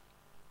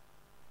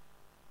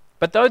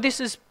 But though this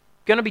is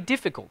going to be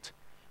difficult,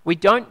 we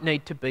don't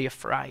need to be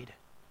afraid.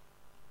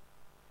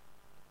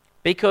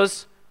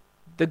 Because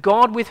the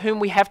God with whom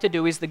we have to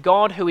do is the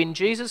God who in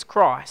Jesus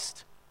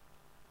Christ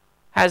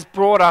has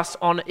brought us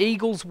on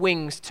eagle's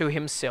wings to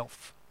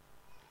himself,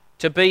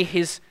 to be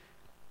his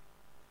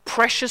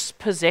precious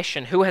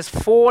possession, who has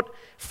fought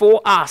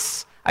for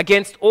us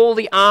against all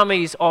the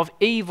armies of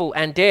evil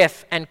and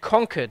death and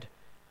conquered,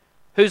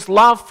 whose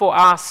love for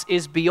us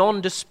is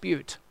beyond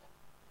dispute.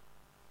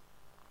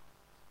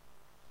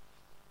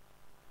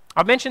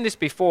 I've mentioned this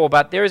before,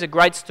 but there is a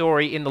great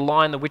story in The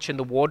Lion, the Witch and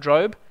the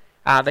Wardrobe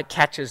that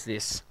catches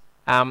this.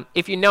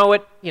 If you know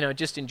it,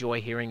 just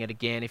enjoy hearing it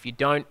again. If you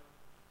don't,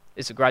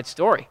 it's a great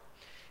story.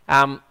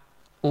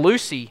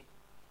 Lucy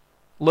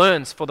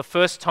learns for the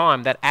first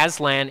time that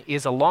Aslan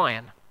is a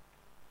lion.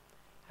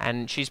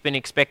 And she's been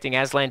expecting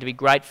Aslan to be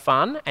great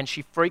fun, and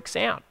she freaks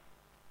out.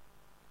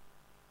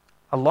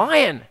 A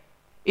lion?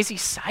 Is he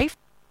safe?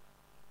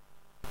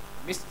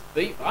 Mrs.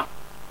 Beaver,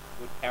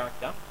 good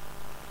character.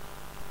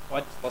 I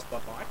just lost my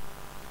mic.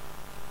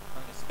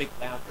 I'm going to speak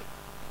loudly.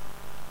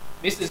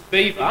 Mrs.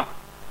 Beaver,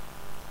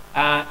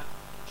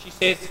 she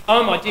says,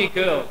 "Oh, my dear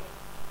girl,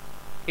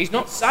 he's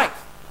not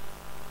safe.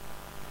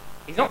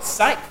 He's not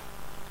safe.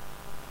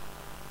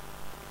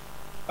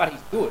 But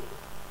he's good."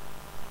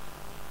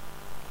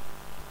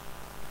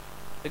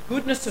 The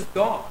goodness of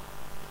God,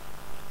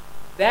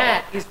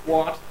 that is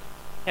what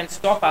can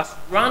stop us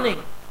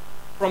running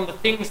from the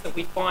things that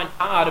we find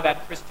hard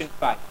about Christian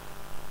faith,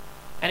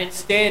 and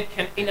instead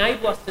can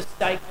enable us to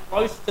stay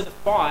close to the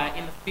fire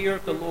in the fear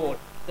of the Lord.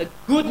 The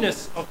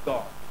goodness of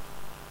God.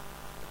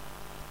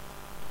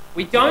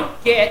 We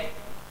don't get,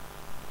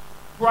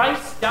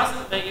 grace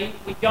doesn't mean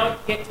we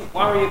don't get to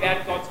worry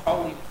about God's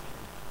holiness.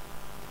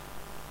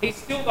 He's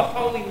still the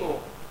Holy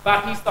Lord,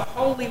 but he's the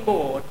Holy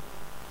Lord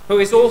who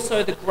is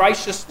also the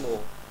gracious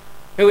Lord,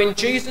 who in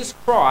Jesus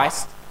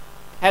Christ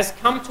has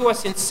come to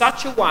us in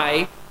such a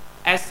way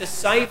as to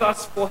save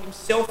us for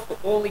himself for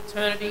all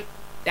eternity.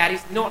 That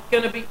is not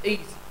going to be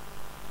easy,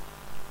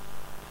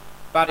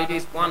 but it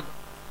is wonderful.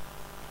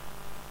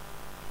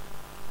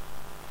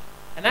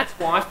 And that's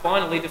why,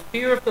 finally, the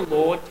fear of the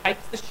Lord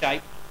takes the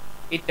shape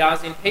it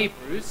does in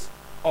Hebrews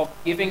of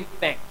giving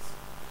thanks.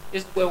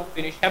 This is where we'll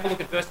finish. Have a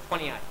look at verse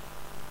 28.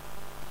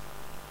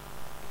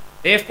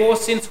 "Therefore,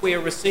 since we are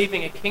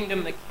receiving a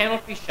kingdom that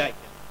cannot be shaken,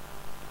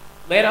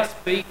 let us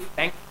be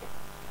thankful,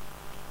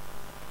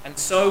 and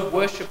so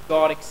worship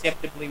God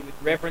acceptably with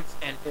reverence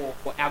and awe,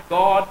 for our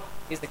God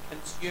is a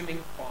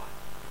consuming fire."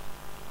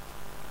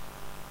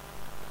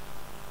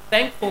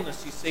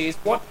 Thankfulness, you see, is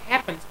what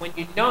happens when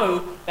you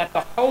know that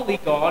the holy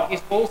God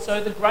is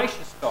also the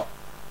gracious God.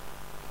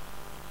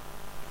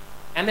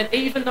 And that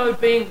even though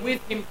being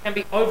with him can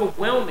be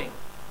overwhelming,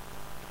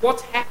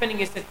 what's happening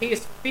is that he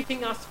is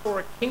fitting us for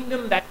a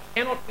kingdom that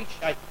cannot be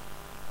shaken.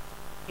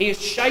 He is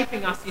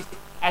shaping us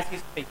as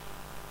his people.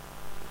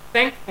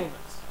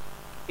 Thankfulness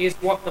is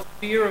what the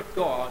fear of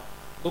God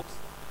looks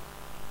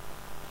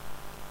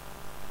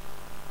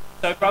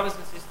like. So, brothers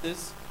and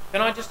sisters,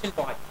 can I just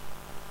invite you?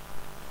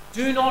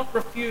 Do not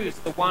refuse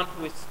the one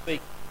who is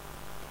speaking.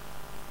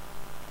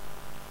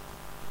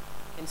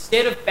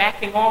 Instead of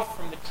backing off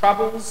from the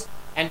troubles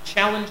and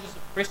challenges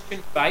of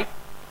Christian faith,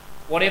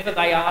 whatever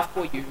they are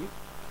for you,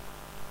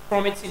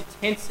 from its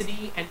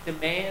intensity and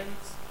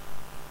demands,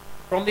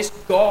 from this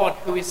God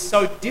who is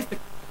so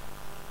difficult,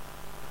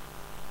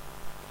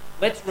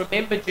 let's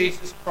remember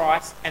Jesus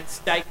Christ and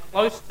stay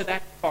close to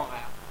that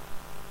fire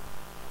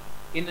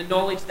in the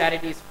knowledge that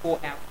it is for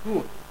our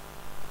good.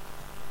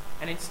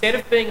 And instead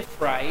of being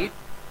afraid,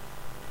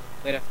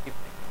 let us give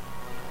thanks.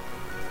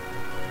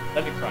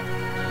 Let me pray.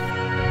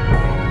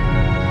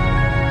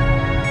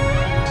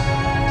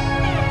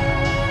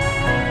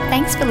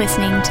 Thanks for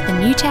listening to the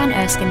Newtown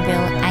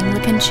Erskineville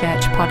Anglican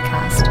Church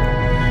podcast.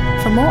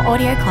 For more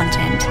audio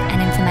content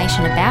and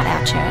information about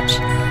our church,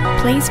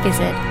 please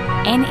visit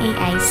neac.com.au.